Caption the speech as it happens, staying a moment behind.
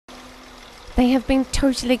They have been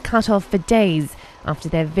totally cut off for days after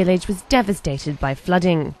their village was devastated by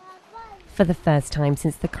flooding. For the first time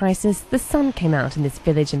since the crisis, the sun came out in this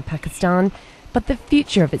village in Pakistan, but the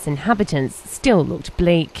future of its inhabitants still looked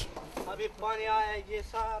bleak.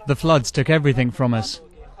 The floods took everything from us.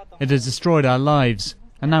 It has destroyed our lives,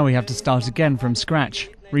 and now we have to start again from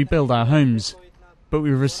scratch, rebuild our homes. But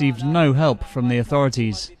we've received no help from the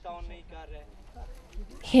authorities.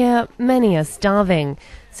 Here, many are starving,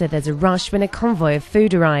 so there's a rush when a convoy of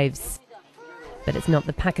food arrives. But it's not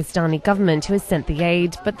the Pakistani government who has sent the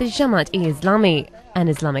aid, but the Jamaat-e-Islami, an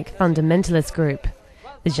Islamic fundamentalist group.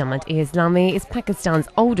 The Jamaat-e-Islami is Pakistan's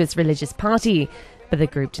oldest religious party, but the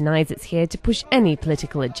group denies it's here to push any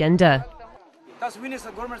political agenda.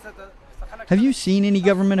 Have you seen any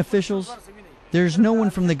government officials? There's no one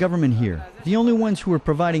from the government here. The only ones who are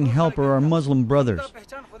providing help are our Muslim brothers.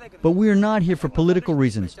 But we are not here for political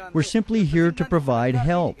reasons. We're simply here to provide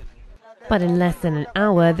help. But in less than an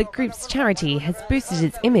hour, the group's charity has boosted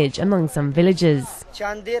its image among some villagers.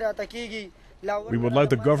 We would like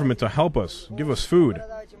the government to help us, give us food.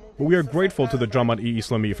 But we are grateful to the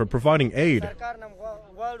Jamaat-e-Islami for providing aid.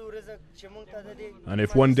 And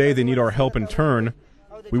if one day they need our help in turn,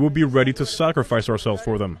 we will be ready to sacrifice ourselves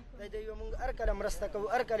for them.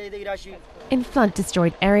 In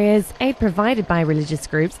flood-destroyed areas, aid provided by religious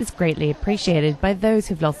groups is greatly appreciated by those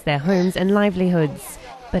who've lost their homes and livelihoods.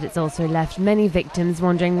 But it's also left many victims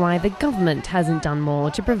wondering why the government hasn't done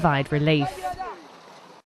more to provide relief.